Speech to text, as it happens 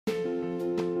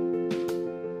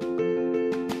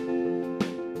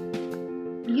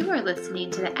are listening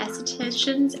to the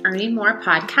Estheticians Earning More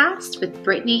podcast with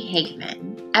Brittany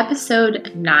Hageman,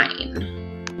 episode 9.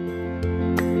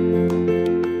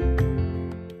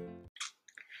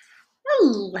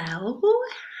 Hello,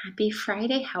 happy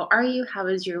Friday. How are you? How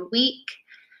was your week?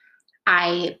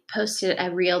 I posted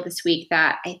a reel this week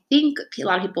that I think a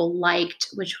lot of people liked,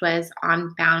 which was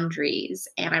on boundaries,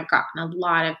 and I've gotten a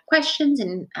lot of questions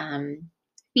and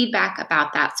feedback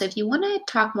about that. So if you want to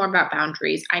talk more about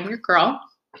boundaries, I'm your girl.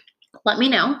 Let me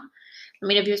know. Let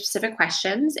me know if you have specific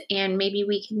questions, and maybe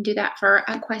we can do that for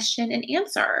a question and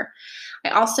answer. I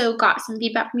also got some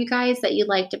feedback from you guys that you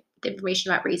liked the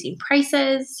information about raising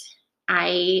prices.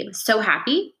 I'm so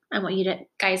happy. I want you to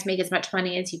guys make as much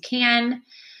money as you can.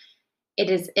 It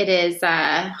is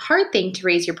a hard thing to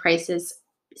raise your prices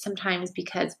sometimes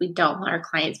because we don't want our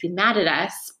clients to be mad at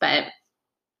us, but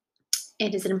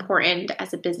it is important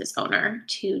as a business owner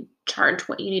to charge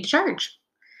what you need to charge.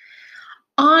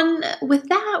 With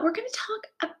that, we're going to talk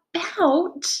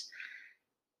about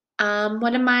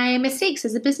one of my mistakes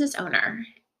as a business owner.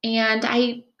 And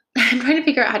I'm trying to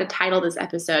figure out how to title this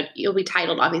episode. It'll be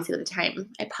titled, obviously, by the time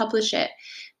I publish it,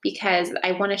 because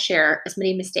I want to share as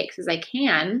many mistakes as I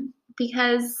can,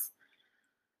 because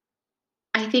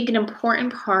I think an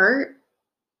important part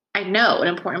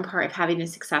of having a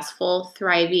successful,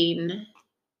 thriving,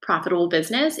 profitable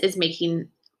business is making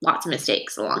lots of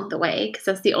mistakes along the way, because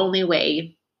that's the only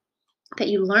way that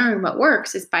you learn what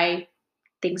works is by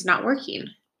things not working.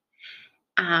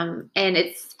 And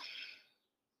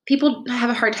people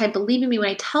have a hard time believing me when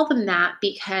I tell them that,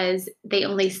 because they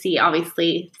only see,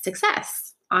 obviously,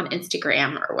 success on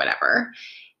Instagram or whatever.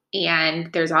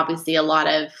 And there's obviously a lot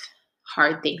of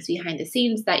hard things behind the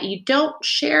scenes that you don't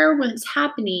share when it's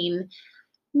happening,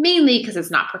 mainly because it's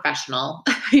not professional.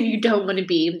 You don't want to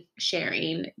be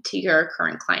sharing to your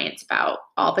current clients about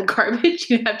all the garbage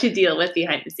you have to deal with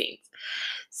behind the scenes.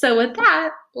 So with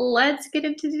that, let's get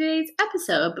into today's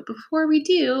episode. But before we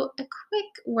do, a quick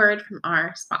word from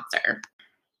our sponsor.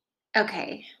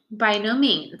 Okay, by no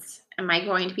means am I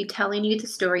going to be telling you the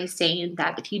story saying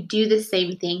that if you do the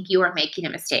same thing, you are making a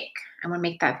mistake. I want to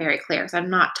make that very clear. So I'm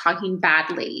not talking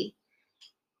badly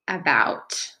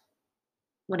about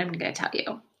what I'm going to tell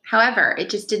you. However, it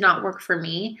just did not work for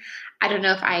me. I don't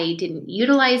know if I didn't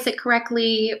utilize it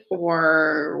correctly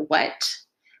or what,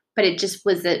 but it just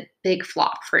was a big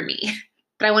flop for me.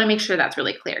 But I want to make sure that's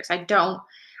really clear, because I'm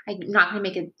not going to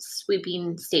make a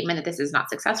sweeping statement that this is not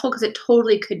successful, because it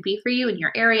totally could be for you in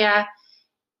your area,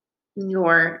 in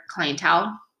your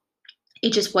clientele.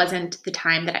 It just wasn't the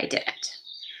time that I did it.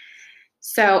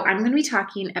 So I'm going to be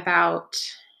talking about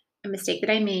a mistake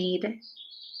that I made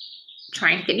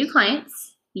trying to get new clients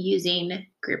using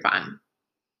Groupon.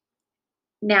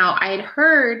 Now, I had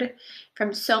heard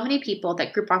from so many people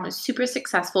that Groupon was super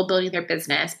successful building their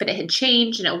business, but it had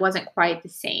changed and it wasn't quite the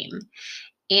same.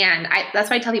 And that's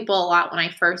why I tell people a lot when I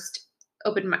first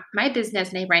opened my business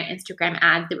and I ran Instagram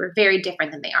ads that were very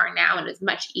different than they are now. And it was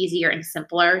much easier and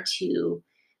simpler to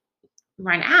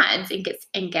run ads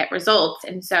and get results.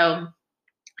 And so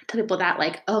I tell people that,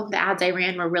 like, oh, the ads I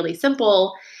ran were really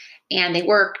simple and they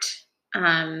worked.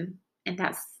 And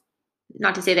that's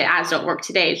not to say that ads don't work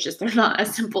today. It's just they're not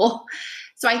as simple.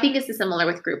 So I think it's similar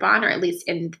with Groupon, or at least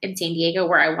in San Diego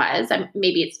where I was.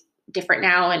 Maybe it's different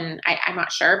now, and I'm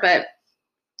not sure. But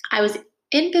I was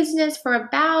in business for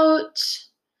I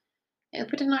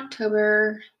opened in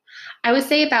October. I would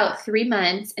say about 3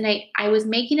 months, and I was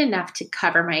making enough to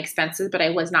cover my expenses, but I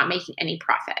was not making any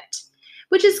profit,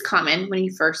 which is common when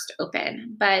you first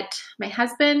open. But my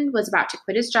husband was about to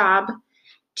quit his job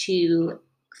to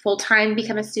full-time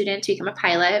become a student, to become a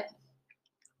pilot.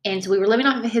 And so we were living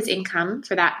off of his income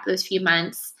for those few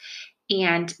months.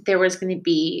 And there was going to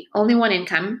be only one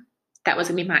income that was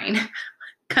going to be mine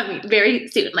coming very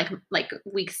soon, like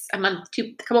weeks, a month,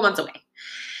 a couple months away.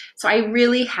 So I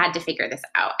really had to figure this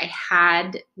out. I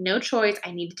had no choice.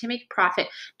 I needed to make profit.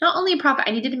 Not only a profit,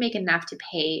 I needed to make enough to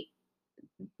pay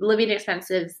living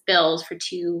expenses, bills for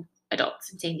 2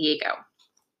 adults in San Diego.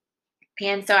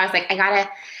 And so I was like,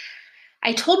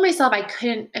 I told myself I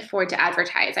couldn't afford to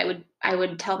advertise. I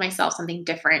would tell myself something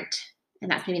different,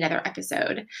 and that's maybe another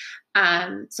episode.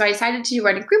 So I decided to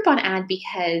run a Groupon ad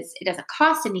because it doesn't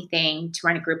cost anything to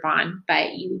run a Groupon,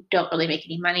 but you don't really make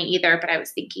any money either. But I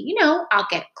was thinking, I'll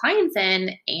get clients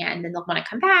in, and then they'll want to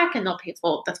come back, and they'll pay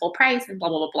the full price, and blah,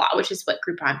 blah, blah, blah, which is what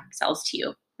Groupon sells to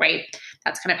you, right?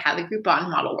 That's kind of how the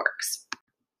Groupon model works.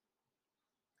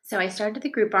 So I started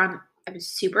the Groupon. I was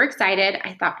super excited.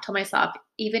 I told myself,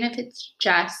 even if it's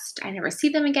just, I never see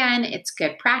them again, it's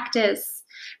good practice.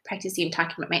 Practicing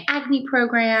talking about my acne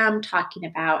program, talking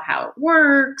about how it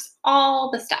works, all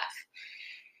the stuff.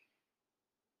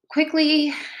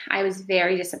 quickly, I was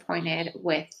very disappointed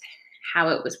with how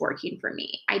it was working for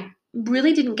me. I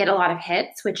really didn't get a lot of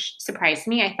hits, which surprised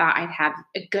me. I thought I'd have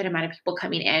a good amount of people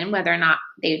coming in, whether or not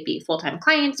they would be full-time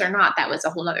clients or not. That was a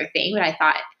whole other thing. But I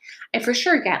thought I'd for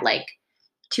sure get like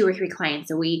 2 or 3 clients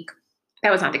a week.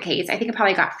 That was not the case. I think I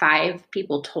probably got 5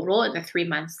 people total in the 3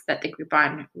 months that the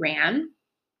Groupon ran.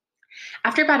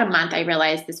 After about a month, I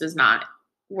realized this was not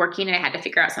working and I had to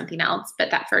figure out something else.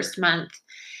 But that first month,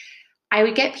 I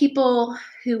would get people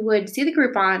who would see the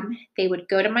Groupon, they would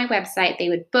go to my website, they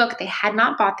would book, they had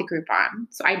not bought the Groupon.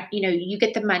 So you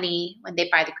get the money when they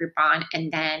buy the Groupon,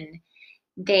 and then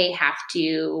they have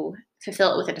to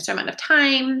fulfill it within a certain amount of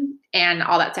time and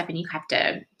all that stuff. And you have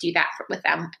to do that with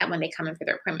them and when they come in for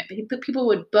their appointment. But people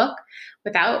would book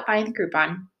without buying the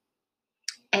Groupon,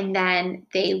 and then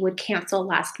they would cancel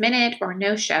last minute or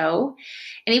no show.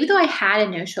 And even though I had a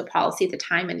no show policy at the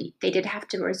time and they did have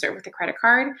to reserve with a credit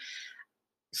card,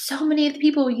 so many of the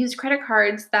people used credit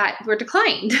cards that were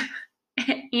declined.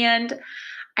 And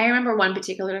I remember one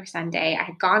particular Sunday, I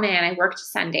had gone in, I worked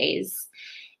Sundays,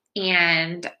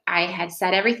 and I had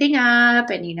set everything up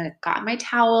and, got my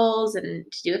towels and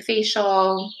to do a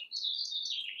facial,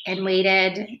 and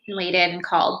waited and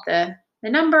called the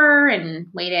number and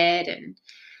waited and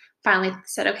finally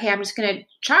said, okay, I'm just going to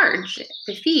charge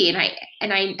the fee. And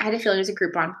I had a feeling it was a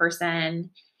Groupon person,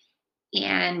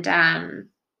 and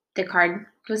the card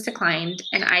was declined.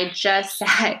 And I just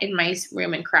sat in my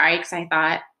room and cried because I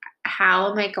thought,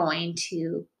 how am I going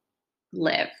to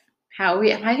live? How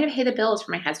am I going to pay the bills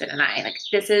for my husband and I? Like,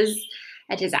 this is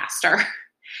a disaster.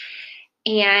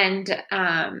 And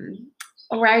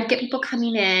or I would get people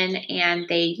coming in and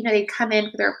they'd come in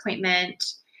for their appointment,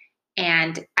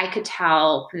 and I could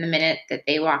tell from the minute that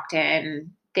they walked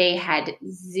in, they had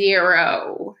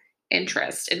zero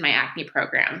interest in my acne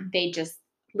program. They just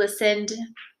listened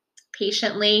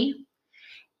patiently,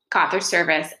 got their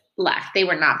service, left. They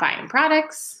were not buying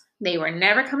products. They were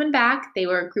never coming back. They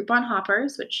were Groupon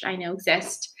hoppers, which I know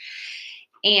exist.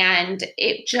 And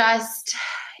it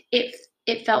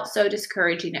felt so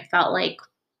discouraging. It felt like,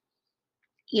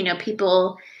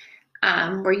 people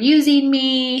were using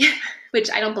me, which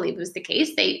I don't believe was the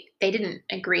case. They didn't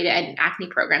agree to an acne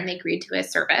program. They agreed to a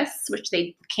service, which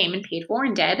they came and paid for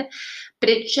and did. But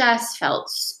I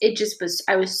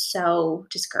was so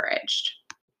discouraged.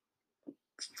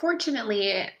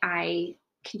 Fortunately, I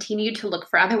continued to look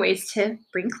for other ways to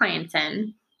bring clients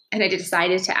in, and I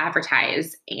decided to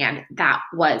advertise, and that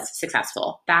was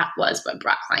successful. That was what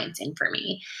brought clients in for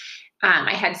me.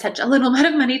 I had such a little amount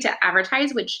of money to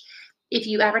advertise, which if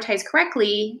you advertise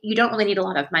correctly, you don't really need a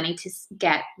lot of money to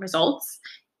get results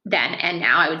then and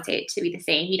now. I would say it to be the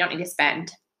same. You don't need to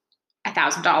spend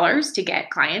 $1,000 to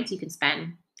get clients. You can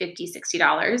spend $50,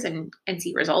 $60 and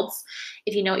see results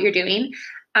if you know what you're doing.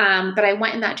 But I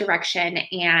went in that direction,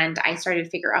 and I started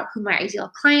to figure out who my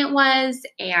ideal client was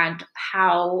and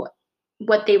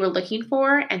what they were looking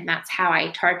for. And that's how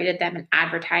I targeted them and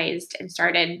advertised and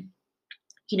started,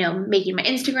 making my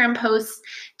Instagram posts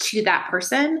to that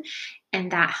person. And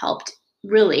that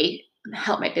really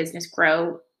helped my business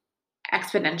grow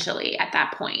exponentially at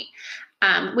that point.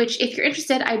 Which, if you're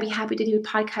interested, I'd be happy to do a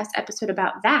podcast episode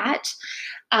about that.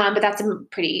 But that's a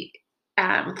pretty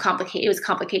complicated. It was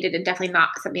complicated and definitely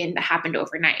not something that happened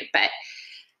overnight. But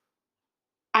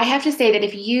I have to say that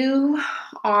if you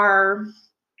are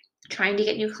trying to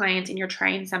get new clients and you're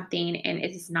trying something and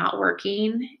it is not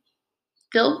working,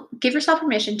 give yourself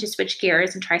permission to switch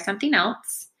gears and try something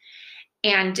else.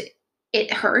 And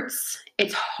it hurts.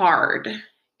 It's hard.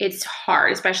 It's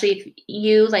hard, especially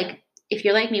if you're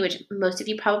like me, which most of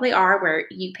you probably are, where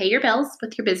you pay your bills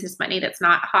with your business money. That's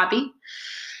not a hobby.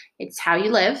 It's how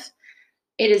you live.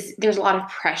 There's a lot of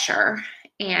pressure,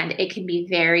 and it can be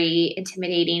very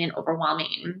intimidating and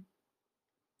overwhelming.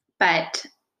 But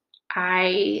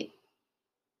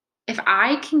if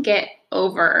I can get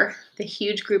over the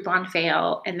huge Groupon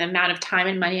fail and the amount of time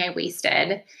and money I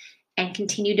wasted and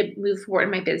continue to move forward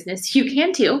in my business, you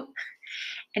can too.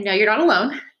 And no, you're not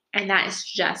alone. And that is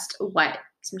just what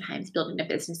sometimes building a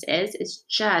business is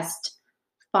just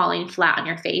falling flat on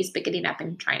your face, but getting up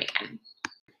and trying again. And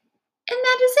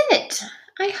that is it.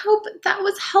 I hope that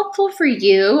was helpful for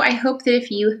you. I hope that if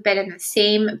you have been in the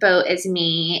same boat as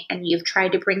me and you've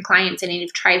tried to bring clients in and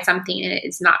you've tried something and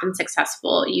it's not been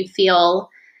successful, you feel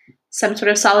some sort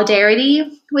of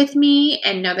solidarity with me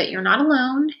and know that you're not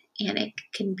alone. And it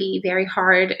can be very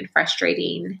hard and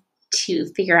frustrating to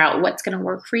figure out what's going to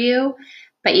work for you,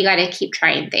 but you got to keep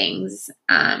trying things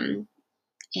and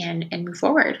move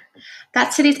forward.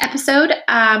 That's today's episode.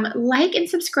 Like and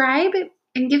subscribe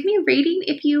and give me a rating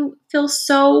if you feel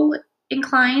so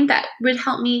inclined that would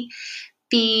help me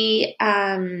be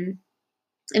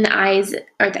in the eyes,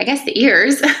 or I guess the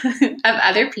ears of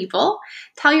other people.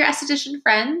 Tell your esthetician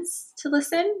friends to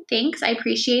listen. Thanks. I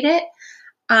appreciate it.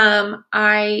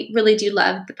 I really do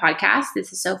love the podcast.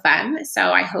 This is so fun.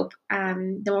 So I hope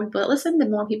the more people that listen, the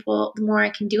more I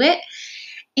can do it.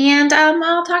 And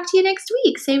I'll talk to you next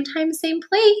week. Same time, same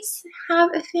place.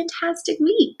 Have a fantastic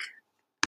week.